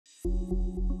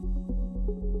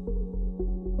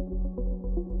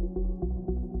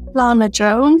Lana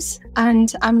Jones,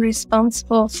 and I'm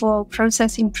responsible for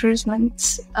process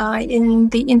improvements in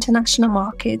the international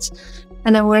market,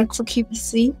 and I work for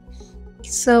QVC.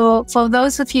 So for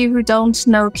those of you who don't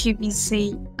know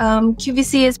QVC,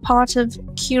 QVC is part of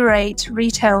Curate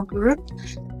Retail Group,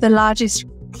 the largest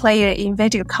player in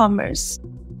video commerce.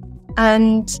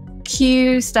 And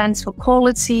Q stands for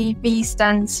quality, V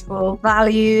stands for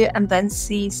value, and then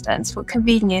C stands for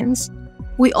convenience.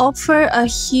 We offer a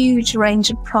huge range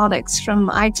of products, from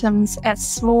items as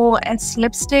small as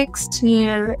lipsticks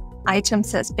to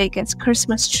items as big as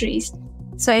Christmas trees.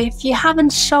 So if you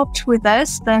haven't shopped with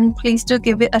us, then please do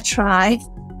give it a try.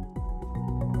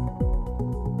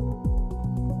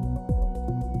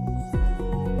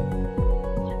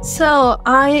 So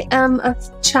I am of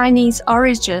Chinese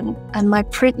origin, and my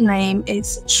print name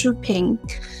is Shu Ping.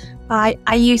 I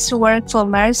used to work for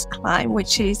Maersk Line,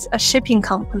 which is a shipping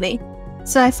company.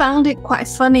 So I found it quite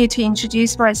funny to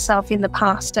introduce myself in the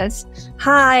past as,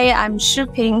 "Hi, I'm Shu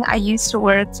Ping. I used to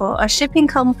work for a shipping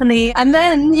company." And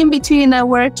then in between I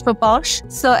worked for Bosch.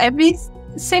 So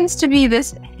seems to be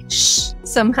this shh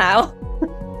somehow.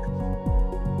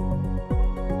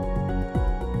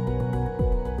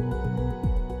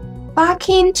 Back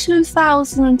in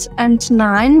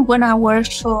 2009, when I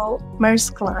worked for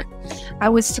Maersk Line, I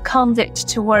was seconded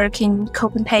to work in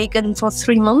Copenhagen for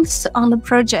 3 months on a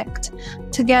project,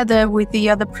 together with the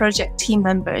other project team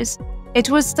members. It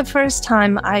was the first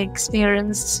time I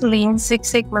experienced Lean Six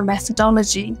Sigma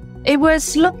methodology. It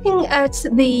was looking at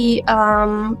the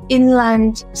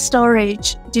inland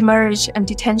storage, demurrage, and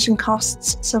detention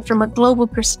costs, so from a global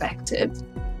perspective.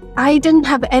 I didn't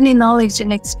have any knowledge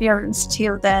and experience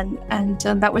till then, and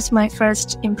that was my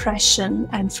first impression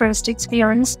and first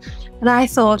experience. And I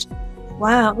thought,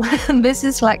 wow, this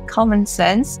is like common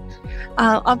sense.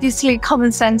 Obviously,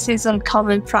 common sense isn't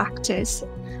common practice.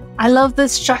 I love the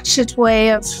structured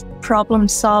way of problem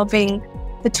solving.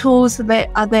 The tools that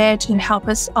are there to help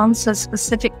us answer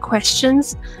specific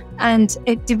questions, and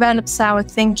it develops our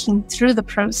thinking through the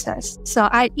process. So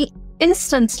I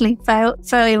instantly fell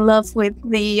in love with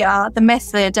the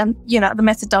method and the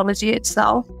methodology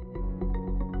itself.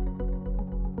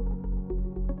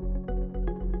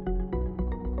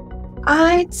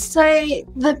 I'd say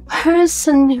the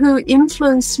person who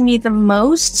influenced me the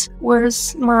most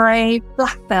was my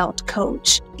black belt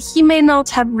coach. He may not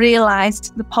have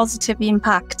realized the positive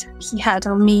impact he had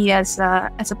on me as a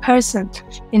person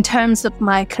in terms of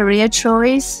my career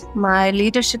choice, my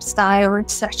leadership style,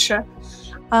 etc.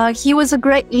 He was a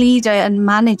great leader and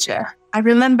manager. I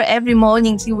remember every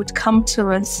morning he would come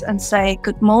to us and say,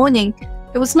 "Good morning."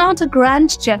 It was not a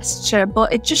grand gesture,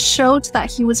 but it just showed that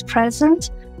he was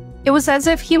present. It was as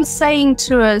if he was saying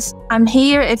to us, "I'm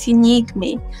here if you need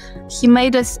me." He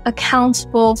made us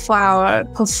accountable for our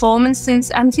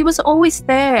performances, and he was always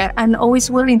there and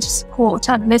always willing to support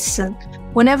and listen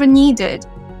whenever needed.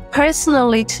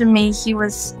 Personally, to me, he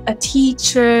was a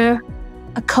teacher,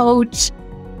 a coach,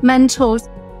 mentor.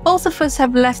 Both of us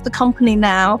have left the company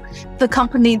now, the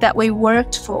company that we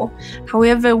worked for.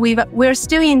 However, we're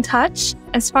still in touch.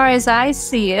 As far as I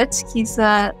see it, he's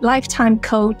a lifetime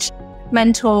coach,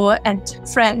 mentor, and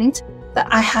friend that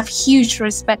I have huge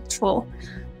respect for.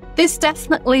 This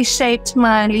definitely shaped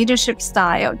my leadership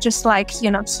style, just like,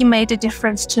 he made a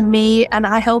difference to me, and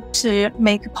I hope to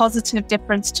make a positive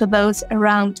difference to those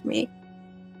around me.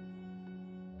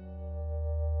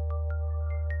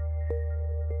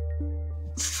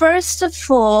 First of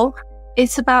all,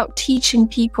 it's about teaching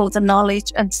people the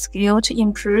knowledge and skill to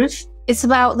improve. It's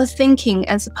about the thinking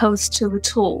as opposed to the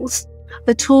tools.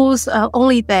 The tools are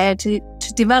only there to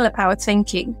develop our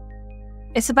thinking.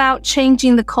 It's about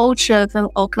changing the culture of an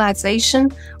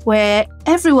organization where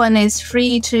everyone is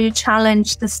free to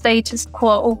challenge the status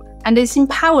quo and is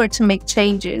empowered to make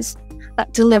changes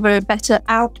that deliver better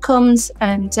outcomes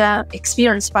and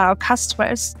experience for our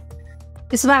customers.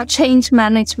 It's about change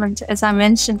management, as I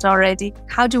mentioned already.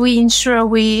 How do we ensure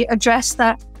we address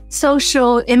that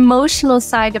social, emotional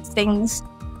side of things?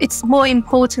 It's more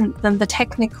important than the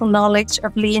technical knowledge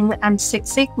of Lean and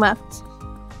Six Sigma.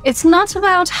 It's not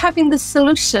about having the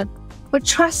solution, but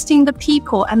trusting the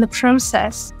people and the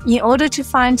process in order to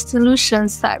find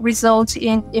solutions that result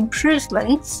in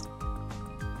improvements.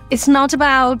 It's not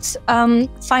about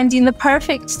finding the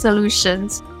perfect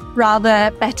solutions,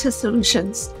 rather better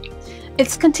solutions.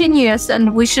 It's continuous,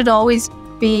 and we should always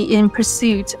be in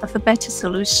pursuit of a better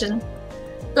solution.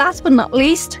 Last but not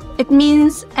least, it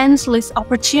means endless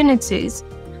opportunities.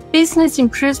 business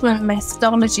improvement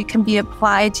methodology can be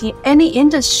applied in any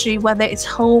industry, whether it's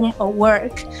home or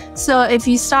work. So if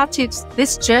you started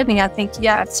this journey, I think,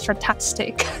 yeah, it's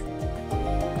fantastic.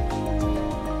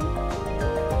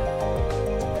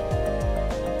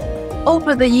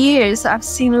 Over the years, I've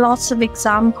seen lots of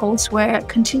examples where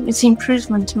continuous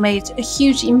improvement made a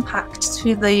huge impact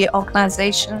to the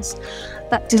organizations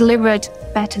that delivered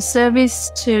better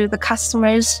service to the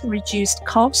customers, reduced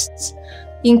costs,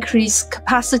 increased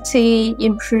capacity,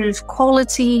 improved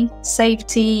quality,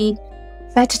 safety,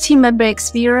 better team member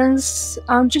experience,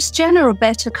 just general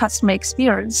better customer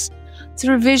experience.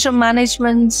 Through visual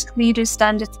management,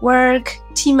 leader-standard work,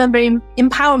 team member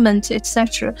empowerment,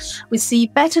 etc., we see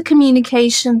better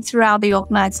communication throughout the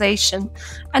organization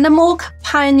and a more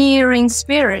pioneering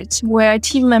spirit where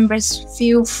team members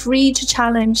feel free to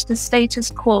challenge the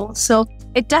status quo. So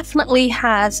it definitely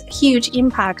has huge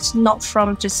impact, not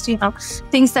from just,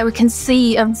 things that we can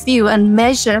see and feel and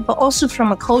measure, but also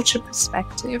from a culture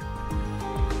perspective.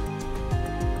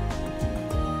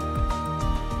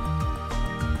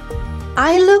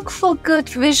 I look for good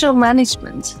visual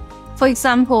management. For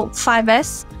example,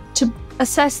 5S, to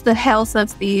assess the health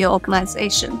of the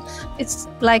organization. It's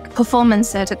like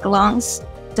performance at a glance.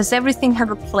 Does everything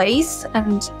have a place,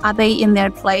 and are they in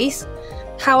their place?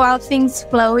 How are things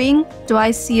flowing? Do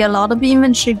I see a lot of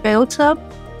inventory built up?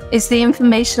 Is the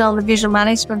information on the visual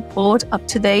management board up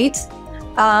to date?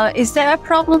 Is there a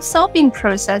problem-solving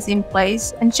process in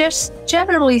place? And just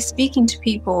generally speaking to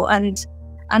people and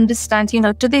understand,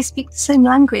 do they speak the same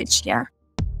language? Yeah.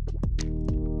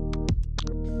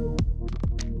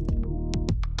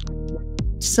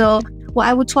 So what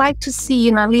I would like to see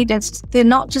in our leaders, they're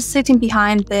not just sitting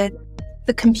behind the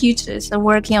computers and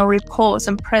working on reports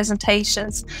and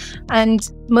presentations,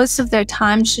 and most of their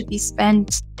time should be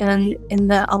spent on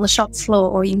the shop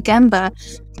floor or in Gemba.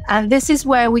 And this is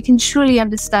where we can truly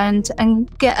understand and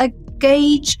get a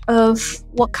gauge of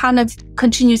what kind of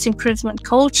continuous improvement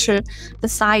culture the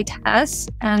site has,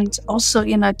 and also,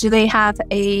 do they have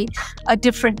a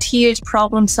different tiered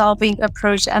problem-solving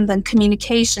approach and then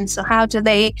communication? So how do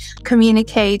they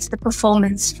communicate the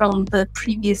performance from the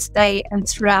previous day and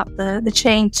throughout the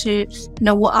chain to,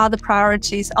 what are the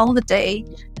priorities on the day,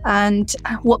 and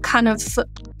what kind of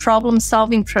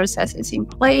problem-solving process is in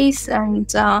place,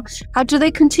 and how do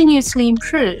they continuously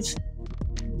improve?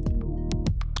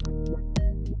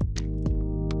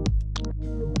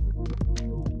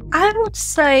 I would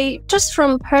say, just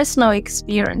from personal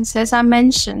experience, as I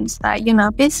mentioned, that,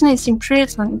 business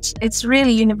improvement, it's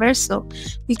really universal.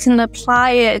 You can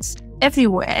apply it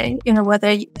everywhere, whether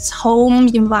it's home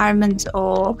environment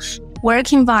or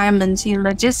work environment, in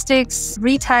logistics,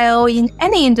 retail, in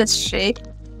any industry.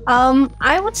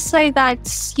 I would say that,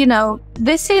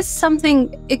 this is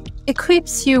something, it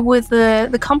equips you with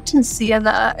the competency, and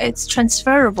it's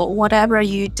transferable, whatever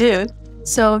you do.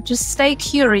 So just stay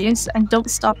curious and don't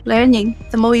stop learning.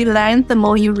 The more you learn, the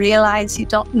more you realize you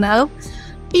don't know.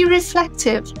 Be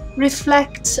reflective.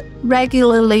 Reflect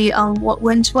regularly on what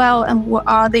went well and what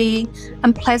are the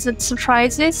unpleasant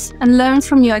surprises, and learn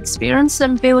from your experience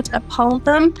and build upon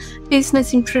them.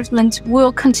 Business improvement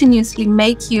will continuously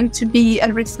make you to be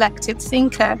a reflective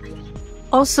thinker.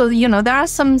 Also, there are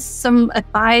some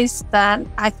advice that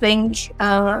I think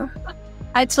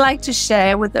I'd like to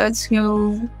share with those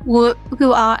who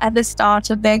are at the start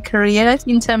of their career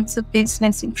in terms of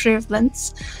business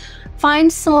improvements.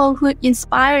 Find someone who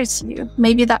inspires you.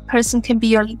 Maybe that person can be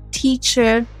your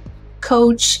teacher,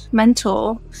 coach,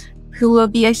 mentor, who will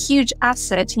be a huge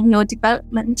asset in your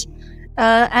development.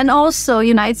 And also,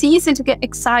 it's easy to get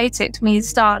excited when you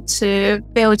start to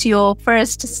build your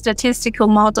first statistical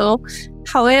model.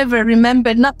 However,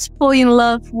 remember not to fall in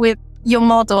love with your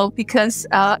model, because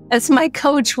as my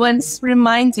coach once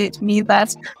reminded me,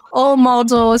 that all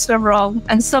models are wrong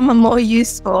and some are more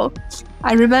useful.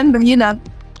 I remember,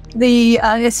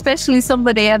 especially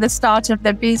somebody at the start of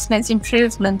their business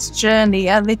improvement journey,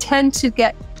 and they tend to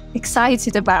get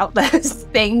excited about those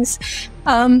things.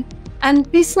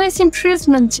 And business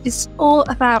improvement is all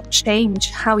about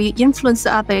change. How you influence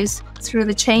others through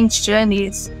the change journey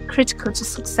is critical to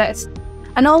success.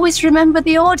 And always remember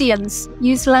the audience.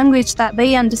 Use language that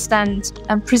they understand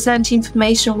and present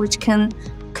information which can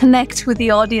connect with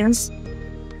the audience.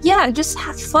 Yeah, just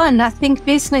have fun. I think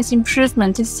business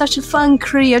improvement is such a fun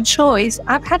career choice.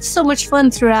 I've had so much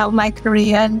fun throughout my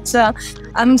career, and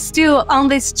I'm still on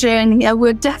this journey. I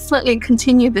will definitely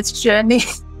continue this journey.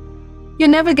 You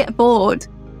never get bored.